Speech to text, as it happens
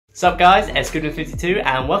Sup guys, it's Goodman52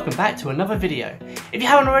 and welcome back to another video. If you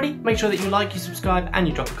haven't already, make sure that you like, you subscribe and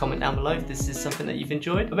you drop a comment down below if this is something that you've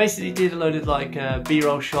enjoyed. I basically did a load of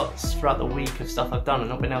B-roll shots throughout the week of stuff I've done and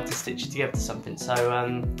not been able to stitch it together to something. So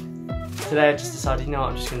today I just decided, you know what,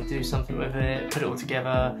 I'm just going to do something with it, put it all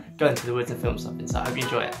together, go into the woods and film something. So I hope you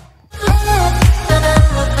enjoy it.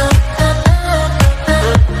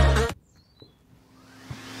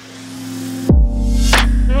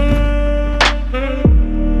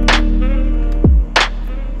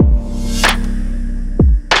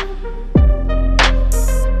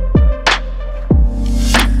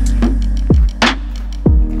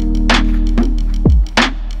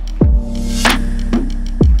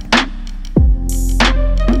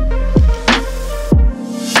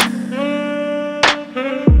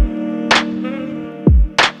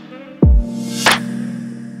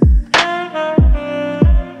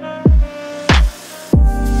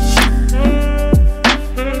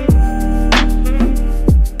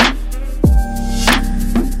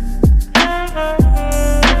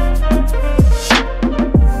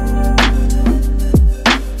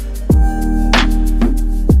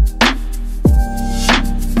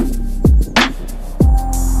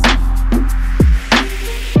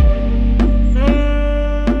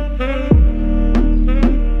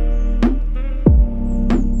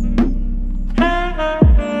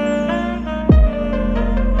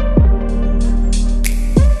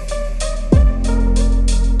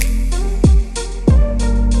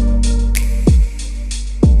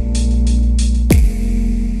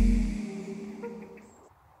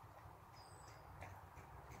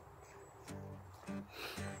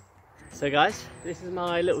 So guys, this is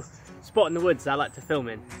my little spot in the woods that I like to film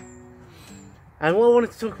in. And what I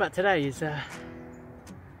wanted to talk about today is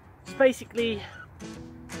just basically,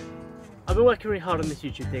 I've been working really hard on this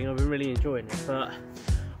YouTube thing, I've been really enjoying it, but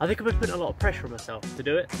I think I've been putting a lot of pressure on myself to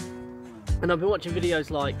do it. And I've been watching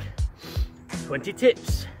videos like 20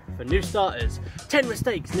 tips for new starters, 10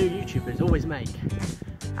 mistakes new YouTubers always make.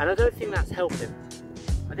 And I don't think that's helping.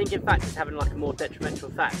 I think in fact it's having like a more detrimental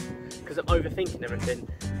effect because I'm overthinking everything.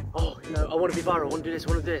 Oh, you know, I want to be viral, I want to do this, I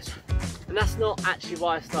want to do this. And that's not actually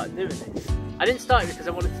why I started doing this. I didn't start it because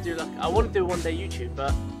I wanted to do I want to do one day YouTube,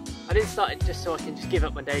 but I didn't start it just so I can just give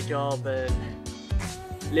up my day job and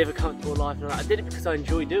live a comfortable life and all that. I did it because I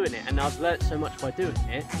enjoy doing it and I've learnt so much by doing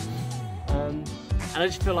it. And I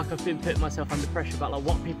just feel like I've been putting myself under pressure about like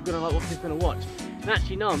what people are going to like, what people are going to watch. And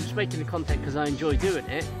actually no, I'm just making the content because I enjoy doing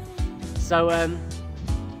it. So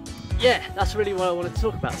yeah, that's really what I wanted to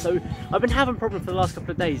talk about. So I've been having problems for the last couple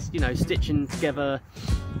of days, you know, stitching together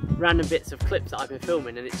random bits of clips that I've been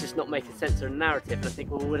filming and it's just not making sense of a narrative. And I think,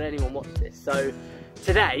 well, would anyone watch this? So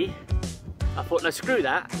today, I thought, no, screw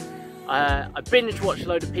that. I binge watched a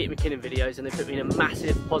load of Peter McKinnon videos and they put me in a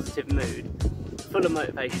massive positive mood, full of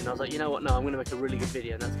motivation. I was like, you know what, no, I'm going to make a really good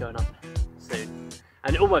video and that's going up soon.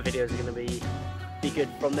 And all my videos are going to be good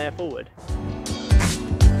from there forward.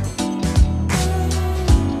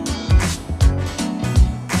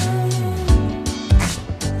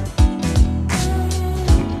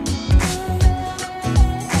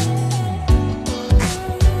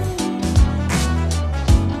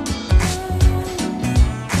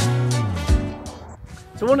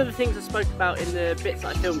 So one of the things I spoke about in the bits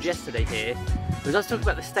that I filmed yesterday here was I was talking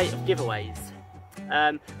about the state of giveaways.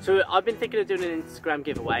 So I've been thinking of doing an Instagram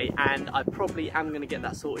giveaway and I probably am going to get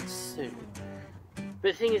that sorted soon.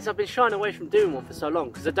 But the thing is, I've been shying away from doing one for so long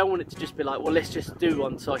because I don't want it to just be like, well, let's just do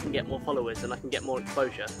one so I can get more followers and I can get more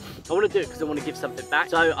exposure. I want to do it because I want to give something back.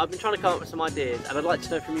 So I've been trying to come up with some ideas and I'd like to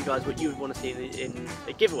know from you guys what you would want to see in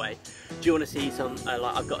a giveaway. Do you want to see some, like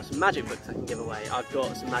I've got some magic books I can give away, I've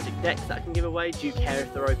got some magic decks that I can give away, do you care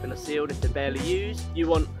if they're open or sealed, if they're barely used? You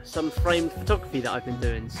want some framed photography that I've been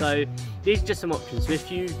doing? So these are just some options. So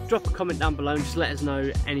if you drop a comment down below and just let us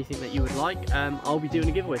know anything that you would like, I'll be doing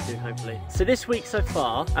a giveaway soon hopefully. So this week so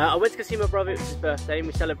far, I went to go see my brother, it was his birthday and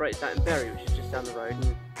we celebrated that in Bury, which is just down the road.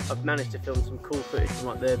 And I've managed to film some cool footage from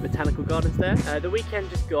like the botanical gardens there. The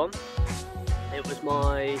weekend just gone. It was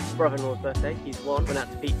my brother-in-law's birthday, he's one. Went out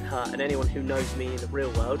to Pizza Hut and anyone who knows me in the real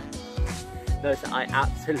world knows that I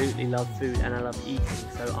absolutely love food and I love eating.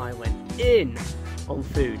 So I went in on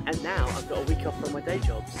food and now I've got a week off from my day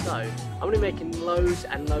job. So I'm going to be making loads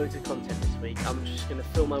and loads of content this week. I'm just going to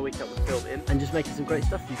fill my week up with filming and just making some great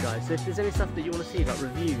stuff for you guys. So if there's any stuff that you want to see, like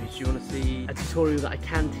reviews, you want to see a tutorial that I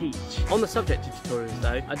can teach. On the subject of tutorials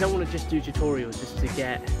though, I don't want to just do tutorials just to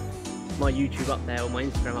get my YouTube up there or my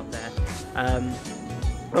Instagram up there.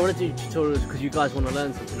 I want to do tutorials because you guys want to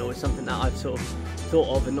learn something or it's something that I've sort of thought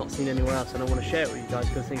of and not seen anywhere else, and I want to share it with you guys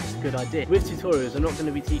because I think it's a good idea. With tutorials, I'm not going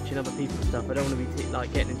to be teaching other people stuff. I don't want to be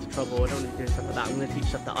like getting into trouble. I don't want to be doing stuff like that. I'm going to teach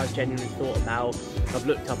stuff that I've genuinely thought about, I've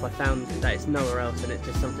looked up, I found that it's nowhere else, and it's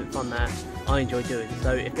just something fun that I enjoy doing.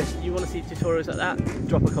 So if you want to see tutorials like that,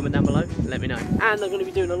 drop a comment down below and let me know. And I'm going to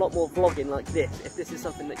be doing a lot more vlogging like this. If this is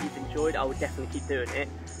something that you've enjoyed, I would definitely keep doing it.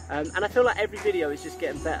 And I feel like every video is just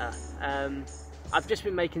getting better. I've just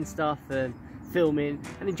been making stuff and filming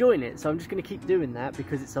and enjoying it, so I'm just going to keep doing that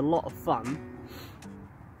because it's a lot of fun.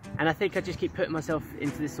 And I think I just keep putting myself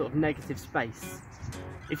into this sort of negative space.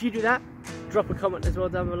 If you do that, drop a comment as well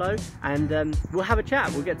down below, and we'll have a chat,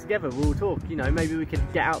 we'll get together, we'll talk, you know, maybe we could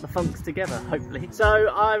get out the funks together, hopefully. So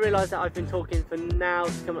I realised that I've been talking for now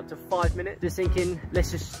to come up to 5 minutes, just thinking,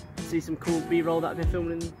 let's just see some cool B-roll that I've been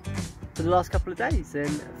filming for the last couple of days, and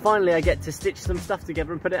finally I get to stitch some stuff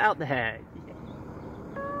together and put it out there.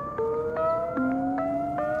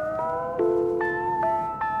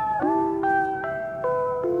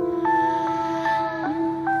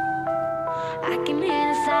 I can hear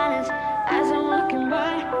the silence as I'm walking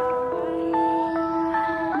by.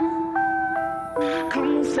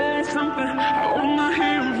 Come and say something, I wanna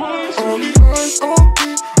hear your voice. All the eyes on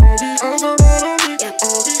me,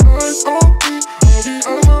 all the eyes are right on me.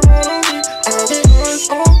 All the eyes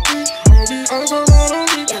on me, all the eyes are right on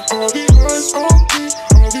me. All the eyes on me, all the eyes are right on me. All the eyes on me,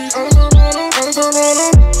 all the eyes are right on me. Eyes are right on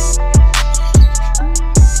me.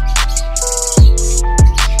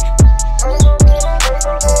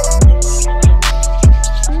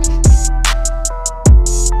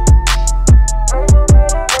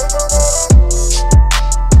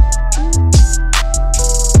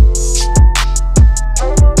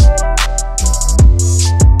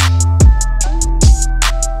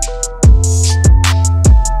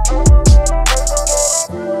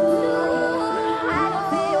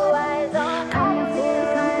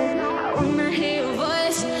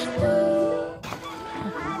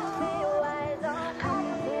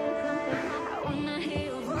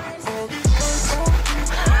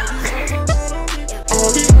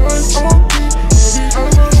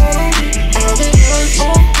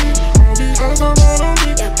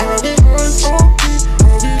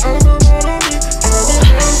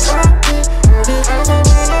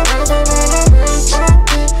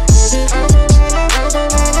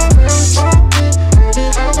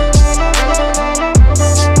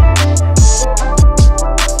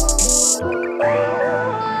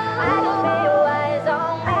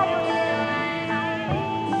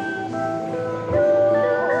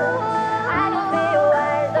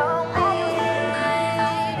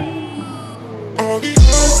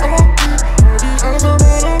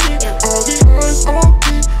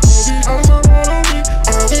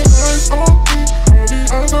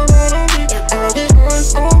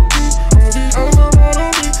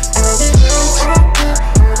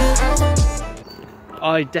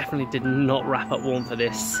 I definitely did not wrap up warm for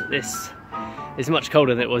this. This is much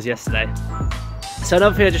colder than it was yesterday. So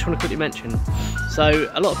another thing I just want to quickly mention. So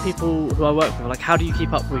a lot of people who I work with are like, how do you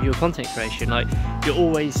keep up with your content creation? Like, you're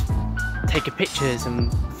always taking pictures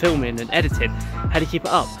and filming and editing. How do you keep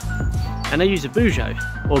it up? And I use a bujo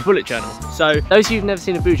or a bullet journal. So those of you who've never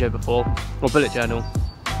seen a bujo before, or bullet journal,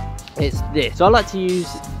 it's this. So I like to use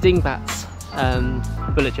Dingbat's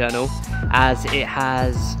bullet journal, as it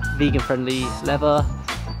has vegan friendly leather,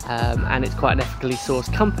 and it's quite an ethically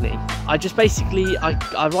sourced company. I just basically,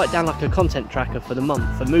 I write down like a content tracker for the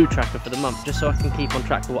month, a mood tracker for the month, just so I can keep on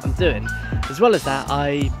track of what I'm doing. As well as that,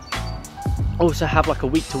 I also have like a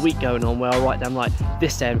week to week going on where I write down, like,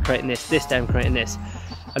 this day I'm creating this day I'm creating this.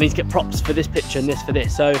 I need to get props for this picture and this for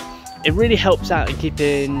this. So it really helps out in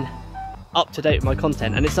keeping up to date with my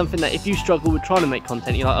content, and it's something that if you struggle with trying to make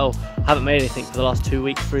content, you're like, oh, I haven't made anything for the last 2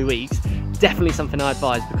 weeks, 3 weeks, definitely something I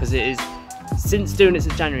advise, because it is, since doing it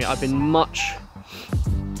since January, I've been much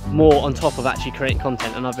more on top of actually creating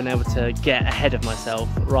content, and I've been able to get ahead of myself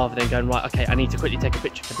rather than going, right, okay, I need to quickly take a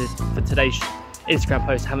picture for today's Instagram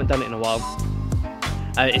post. I haven't done it in a while.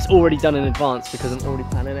 It's already done in advance because I'm already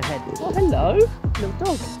planning ahead. Oh, hello, little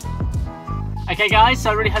dog. Okay guys,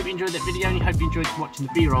 so I really hope you enjoyed that video, and I hope you enjoyed watching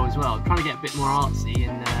the B-roll as well. I'm trying to get a bit more artsy,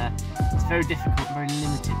 and it's very difficult, very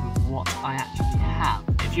limited with what I actually have.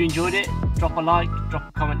 If you enjoyed it, drop a like, drop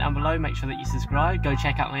a comment down below, make sure that you subscribe, go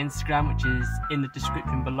check out my Instagram, which is in the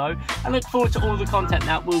description below. I look forward to all the content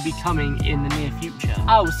that will be coming in the near future.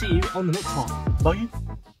 I will see you on the next one. Bye.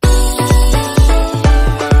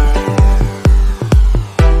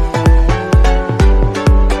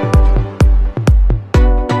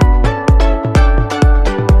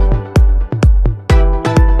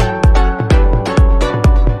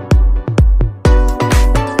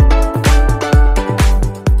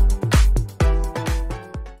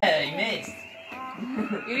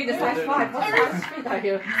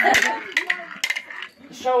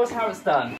 done.